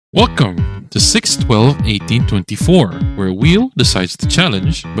Welcome to 6-12-18-24, where a wheel decides the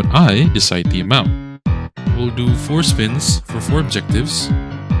challenge, but I decide the amount. We'll do 4 spins for 4 objectives.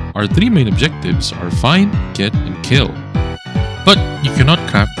 Our 3 main objectives are find, get, and kill. But you cannot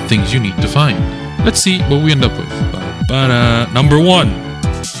craft the things you need to find. Let's see what we end up with. Number 1.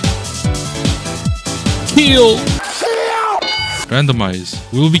 Kill! Randomize.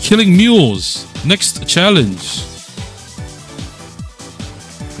 We will be killing mules. Next challenge.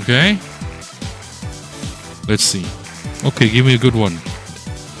 Okay. Let's see. Okay, give me a good one.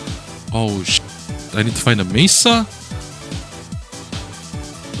 Oh, I need to find a mesa?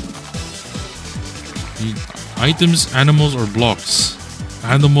 Need items, animals, or blocks?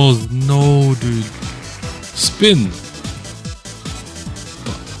 Animals, no, dude. Spin.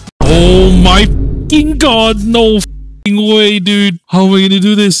 Oh my fucking god, no fucking way, dude. How am I gonna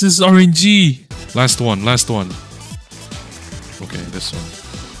do this? This is RNG. Last one. Okay, this one.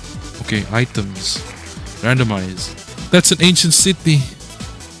 Okay, items. Randomize. That's an ancient city.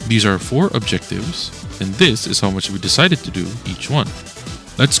 These are 4 objectives, and this is how much we decided to do each one.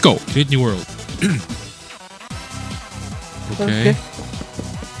 Let's go. Create new world. Okay.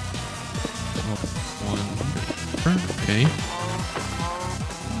 Okay.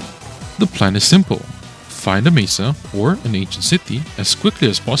 The plan is simple. Find a mesa or an ancient city as quickly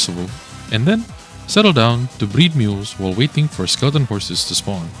as possible, and then settle down to breed mules while waiting for skeleton horses to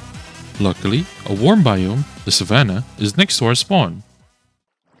spawn. Luckily, a warm biome, the savannah, is next to our spawn.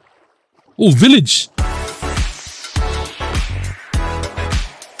 Oh, village!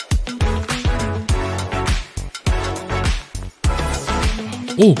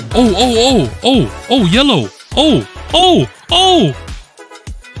 Oh, yellow! Oh!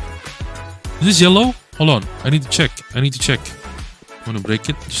 Is this yellow? Hold on, I need to check. I'm gonna break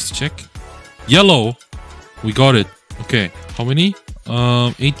it, just to check. Yellow! We got it. Okay, how many?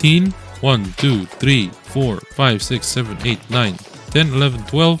 18. 1, 2, 3, 4, 5, 6, 7, 8, 9, 10, 11,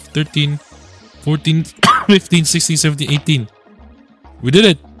 12, 13, 14, 15, 16, 17, 18. We did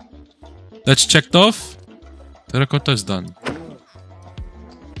it! That's checked off. Terracotta is done.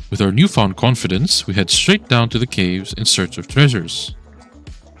 With our newfound confidence, we head straight down to the caves in search of treasures.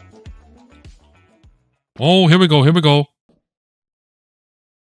 Oh, here we go.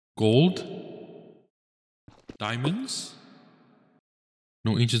 Gold. Diamonds.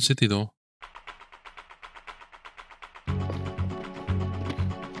 No ancient city though.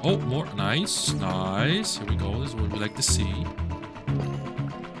 Oh, more. Nice. Here we go. This is what we like to see.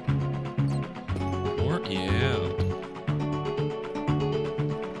 More. Yeah.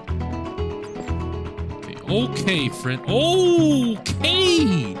 Okay, friend.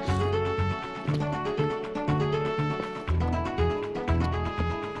 Okay.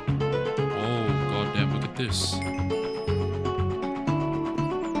 Oh, goddamn! Look at this.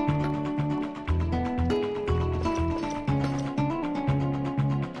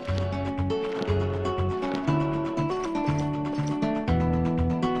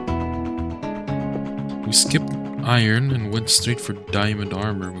 We skipped iron and went straight for diamond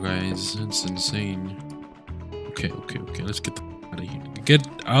armor, guys. That's insane. Okay. Let's get out of here. Get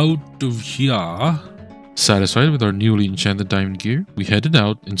out of here. Satisfied with our newly enchanted diamond gear, we headed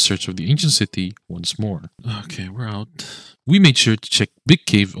out in search of the ancient city once more. Okay, we're out. We made sure to check big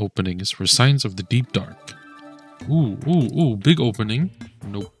cave openings for signs of the deep dark. Ooh, big opening.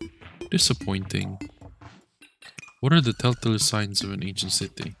 Nope. Disappointing. What are the telltale signs of an ancient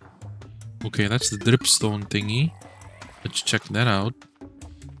city? Okay, that's the dripstone thingy. Let's check that out.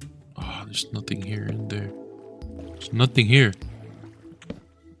 Oh, there's nothing here in there. There's nothing here.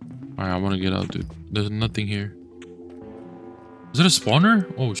 Alright, I want to get out, dude. There's nothing here. Is it a spawner?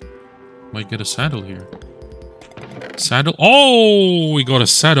 Oh, might get a saddle here. Saddle. Oh, we got a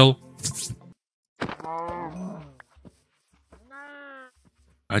saddle.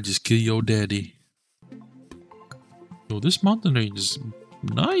 I just kill your daddy. Yo, this mountain range is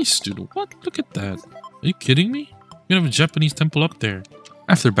nice, dude. What? Look at that. Are you kidding me? You have a Japanese temple up there.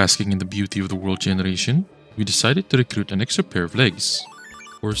 After basking in the beauty of the world generation, we decided to recruit an extra pair of legs.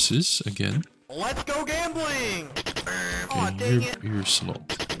 Horses again. Let's go gambling! Okay, you're slow.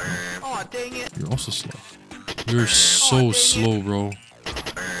 Aw, dang it! You're also slow. You're so slow, bro.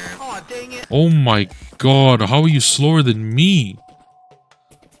 Aw, dang it! Oh my god, how are you slower than me?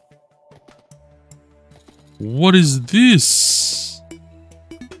 What is this?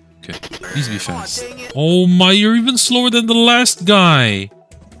 Okay, please be fast. Oh my, you're even slower than the last guy.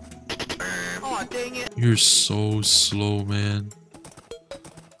 Aw, dang it! You're so slow, man.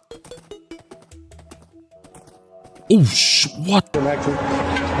 Oh what?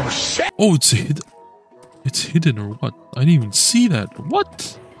 Oh, it's hidden. It's hidden or what? I didn't even see that.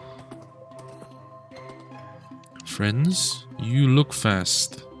 What? friends. You look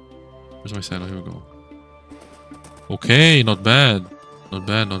fast. Where's my saddle? Here we go. Okay, not bad. Not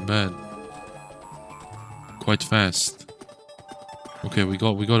bad, not bad. Quite fast. Okay, we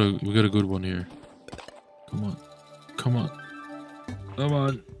got a good one here. Come on. Come on. Come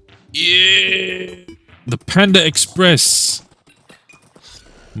on. Yeah! The Panda Express!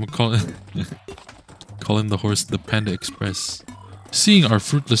 I'm gonna calling the horse the Panda Express. Seeing our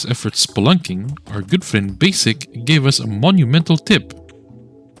fruitless efforts spelunking, our good friend Basic gave us a monumental tip.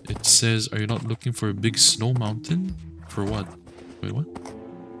 It says, are you not looking for a big snow mountain? For what? Wait, what?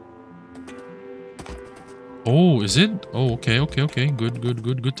 Oh, is it? Oh, okay.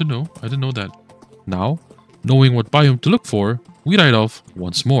 Good to know. I didn't know that. Now, knowing what biome to look for, we ride off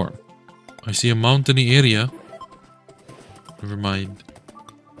once more. I see a mountainy area. Never mind.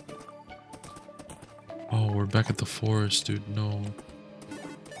 Oh, we're back at the forest, dude. No.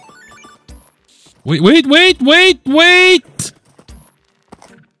 Wait! Wait!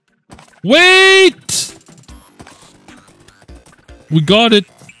 We got it.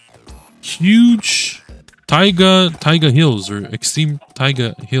 Huge Taiga Hills or Extreme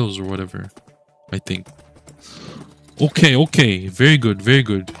Taiga Hills or whatever. I think. Okay. Very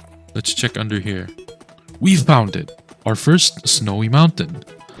good. Let's check under here. We found it. Our first snowy mountain.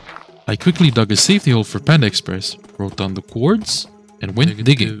 I quickly dug a safety hole for Panda Express, wrote down the coords, and went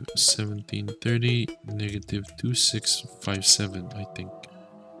digging. 1730, negative 2657, I think.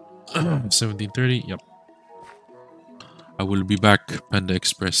 1730, yep. I will be back, Panda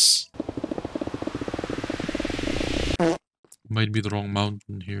Express. Might be the wrong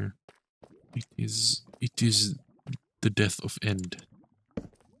mountain here. It is the death of End.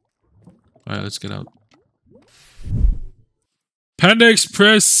 Alright, let's get out. Panda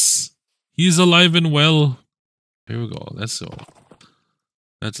Express! He's alive and well. Here we go. Let's go.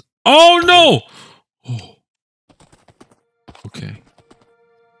 That's... Oh, no! Oh. Okay.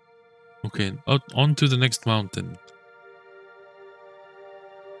 Okay, on to the next mountain.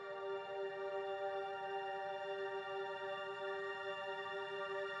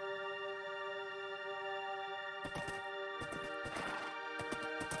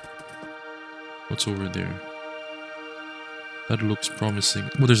 What's over there? That looks promising.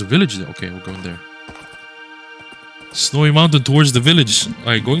 Oh, there's a village there. Okay, we're going there. Snowy mountain towards the village.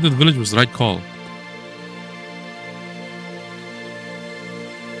 Alright, going to the village was the right call.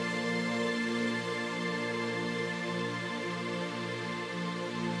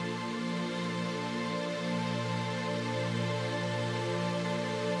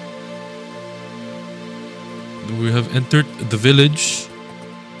 We have entered the village.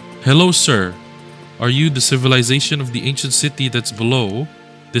 Hello, sir. Are you the civilization of the ancient city that's below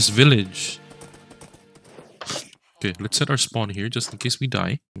this village? Okay, let's set our spawn here just in case we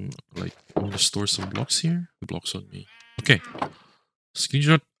die. Like, I'm gonna store some blocks here. Blocks on me. Okay.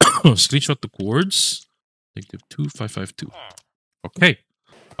 Screenshot screenshot the coords. Negative 2552. Okay.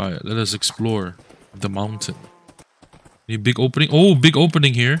 Alright, let us explore the mountain. Any big opening? Oh, big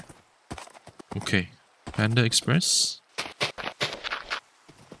opening here. Okay. Panda Express.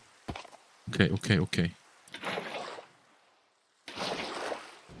 Okay.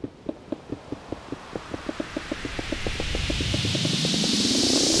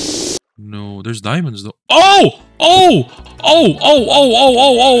 No, there's diamonds though. Oh!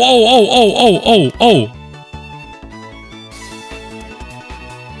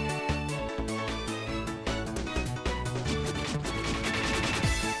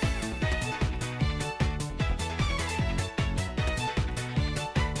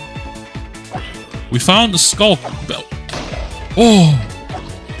 We found the skull belt. Oh!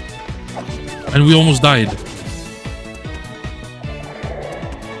 And we almost died.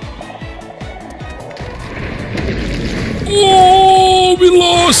 Oh! We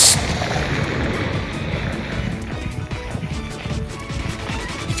lost!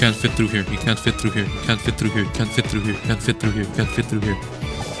 You can't fit through here. You can't fit through here. You can't fit through here. You can't fit through here. You can't fit through here. You can't fit through here.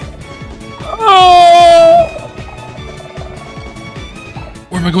 Oh!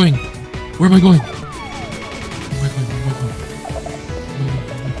 Where am I going? Where am I going?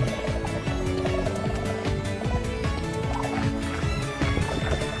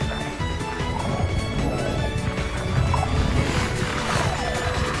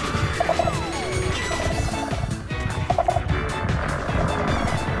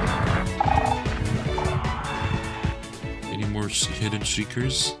 Any more hidden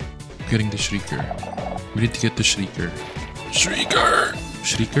shriekers? Getting the shrieker. We need to get the shrieker. Shrieker!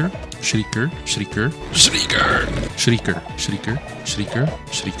 Shrieker, shrieker, shrieker, shrieker, shrieker, shrieker, shrieker,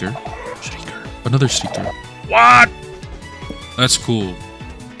 shrieker, shrieker. Another shrieker. What? That's cool.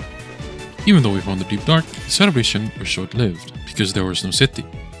 Even though we found the deep dark, the celebration was short-lived because there was no city.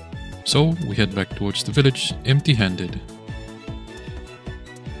 So we head back towards the village empty-handed.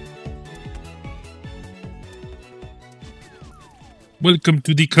 Welcome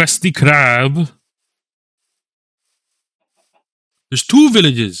to the Krusty Krab. There's 2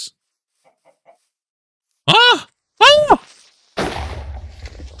 villages. Ah! Ah!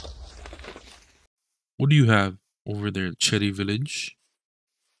 What do you have over there, Cherry Village?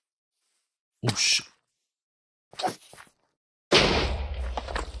 Oh shit.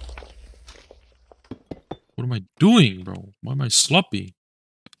 What am I doing, bro? Why am I sloppy?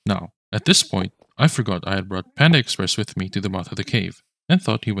 Now, at this point, I forgot I had brought Panda Express with me to the mouth of the cave and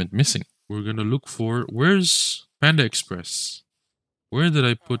thought he went missing. We're gonna look for... Where's Panda Express? Where did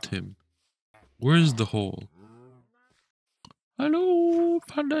I put him? Where's the hole? Hello,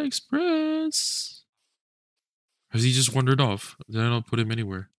 Panda Express. Has he just wandered off? Did I not put him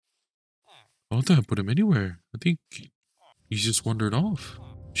anywhere? I don't think I put him anywhere. I think he's just wandered off.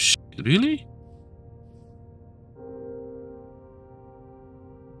 Shit, really?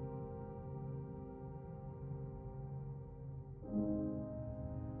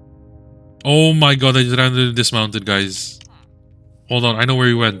 Oh my god, I just randomly dismounted, guys. Hold on, I know where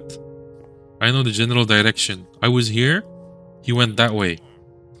he went. I know the general direction. I was here. He went that way.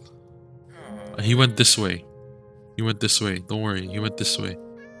 He went this way. He went this way. Don't worry, he went this way.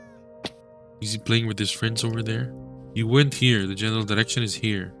 Is he playing with his friends over there? He went here. The general direction is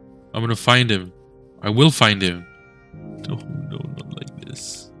here. I'm gonna find him. I will find him. No, no, not like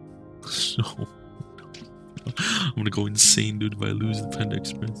this. No. I'm gonna go insane, dude, if I lose the Panda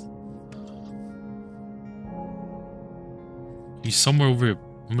Express. He's somewhere over here.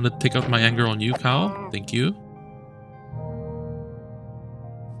 I'm gonna take out my anger on you, Cal. Thank you.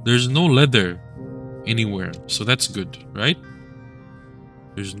 There's no leather anywhere, so that's good, right?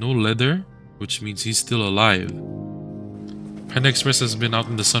 There's no leather, which means he's still alive. Panda Express has been out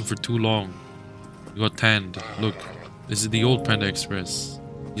in the sun for too long. He got tanned. Look, this is the old Panda Express.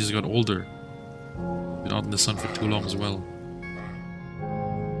 He just got older. Been out in the sun for too long as well.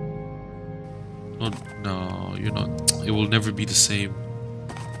 Oh, no, you're not. It will never be the same.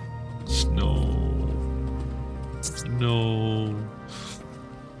 No. No.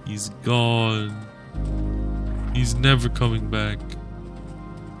 He's gone. He's never coming back.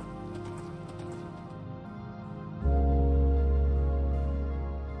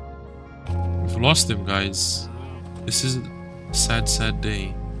 We've lost him, guys. This is a sad, sad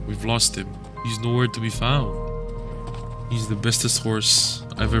day. We've lost him. He's nowhere to be found. He's the bestest horse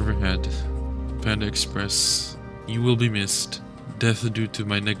I've ever had. Panda Express, you will be missed. Death due to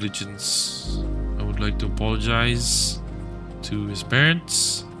my negligence. I would like to apologize to his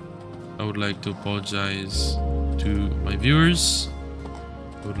parents. I would like to apologize to my viewers.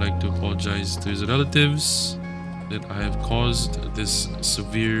 I would like to apologize to his relatives that I have caused this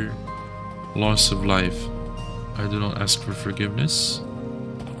severe loss of life. I do not ask for forgiveness.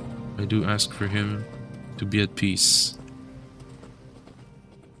 I do ask for him to be at peace.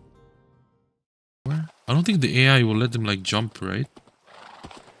 Where? I don't think the AI will let him like jump, right?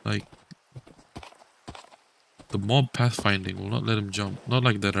 Like the mob pathfinding will not let him jump. Not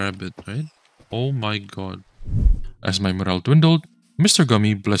like that rabbit, right? Oh my god. As my morale dwindled, Mr.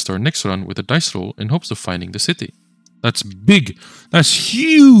 Gummy blessed our next run with a dice roll in hopes of finding the city. That's big! That's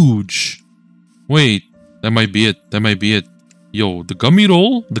huge! Wait, that might be it. That might be it. Yo, the gummy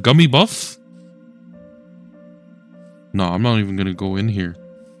roll? The gummy buff? No, I'm not even gonna go in here.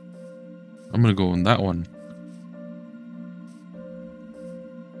 I'm gonna go in that one.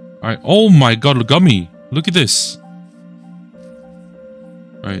 Alright, oh my god, gummy! Look at this!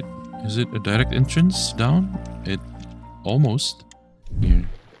 Alright, is it a direct entrance down? It almost. Here.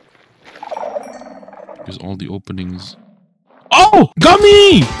 Because all the openings. Oh!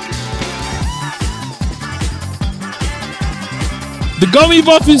 Gummy! The gummy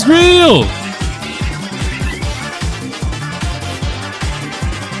buff is real!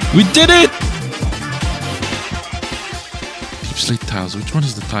 We did it! Deep slate tiles. Which one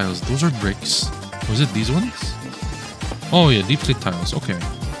is the tiles? Those are bricks. Was it these ones? Oh yeah, deep slate tiles. Okay.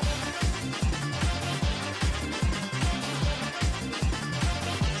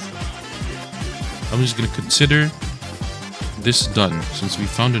 I'm just gonna consider this done since we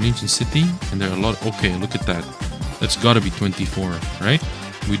found an ancient city and there are a lot. Okay, look at that. That's gotta be 24, right?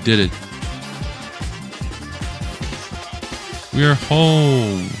 We did it. We are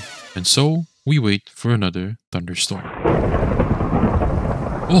home. And so, we wait for another thunderstorm.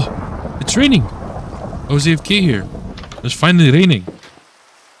 Oh, it's raining. I was AFK here. It's finally raining.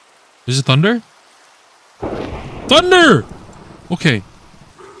 Is it thunder? Thunder! Okay.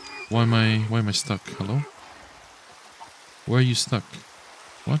 Why am I stuck? Hello? Where are you stuck?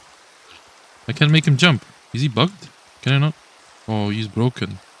 What? I can't make him jump. Is he bugged? Can I not? Oh, he's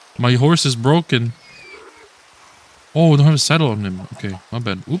broken. My horse is broken. Oh, I don't have a saddle on him. Okay, my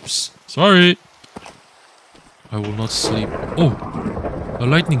bad. Oops. Sorry. I will not sleep. Oh, a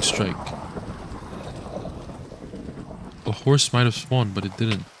lightning strike. A horse might have spawned, but it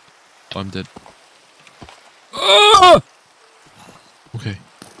didn't. Oh, I'm dead. Ah! Okay.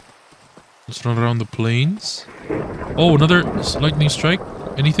 Let's run around the plains. Oh, another lightning strike.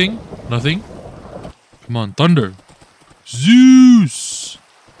 Anything? Nothing? Come on, thunder. Zeus!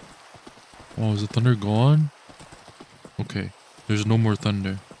 Oh, is the thunder gone? Okay. There's no more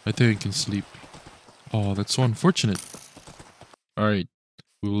thunder. I think I can sleep. Oh, that's so unfortunate. Alright.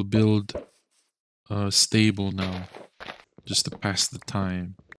 We will build a stable now. Just to pass the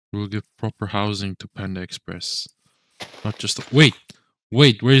time. We will give proper housing to Panda Express. Not just... Wait!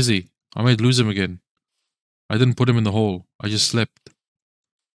 Wait, where is he? I might lose him again. I didn't put him in the hole. I just slept.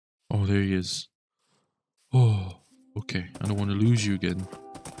 Oh, there he is. Oh, okay. I don't want to lose you again.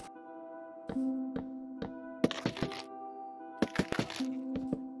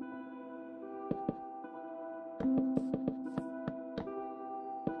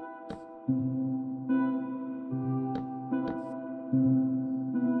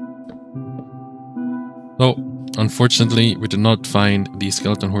 So, unfortunately, we did not find the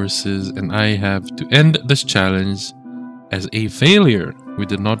skeleton horses, and I have to end this challenge as a failure. We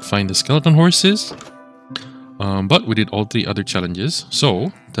did not find the skeleton horses, but we did all 3 other challenges.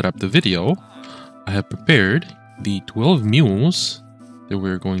 So, to wrap the video, I have prepared the 12 mules that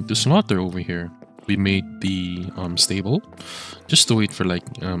we're going to slaughter over here. We made the stable just to wait for like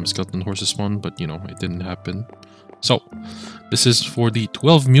skeleton horses spawn, but you know, it didn't happen. So, this is for the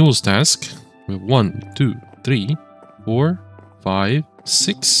 12 mules task. We have 1, 2, 3, 4, 5,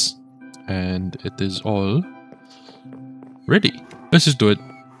 6, and it is all ready. Let's just do it.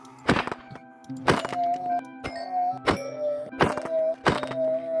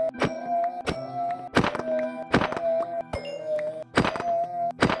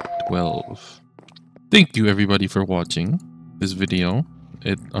 Thank you everybody for watching this video.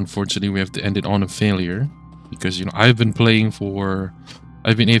 Unfortunately we have to end it on a failure because you know I've been AFKing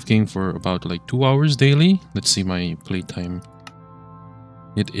for about like 2 hours daily. Let's see my playtime.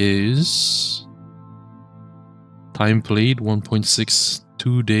 It is time played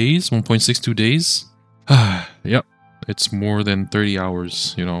 1.62 days. 1.62 days. Yep, it's more than 30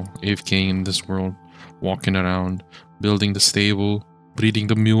 hours. You know, AFKing in this world, walking around, building the stable, breeding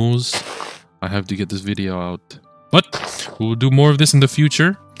the mules. I have to get this video out. But we'll do more of this in the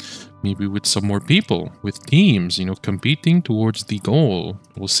future. Maybe with some more people, with teams, you know, competing towards the goal.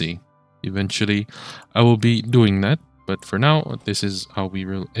 We'll see. Eventually, I will be doing that. But for now, this is how we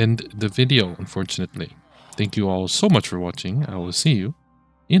will end the video, unfortunately. Thank you all so much for watching. I will see you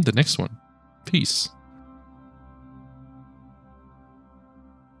in the next one. Peace.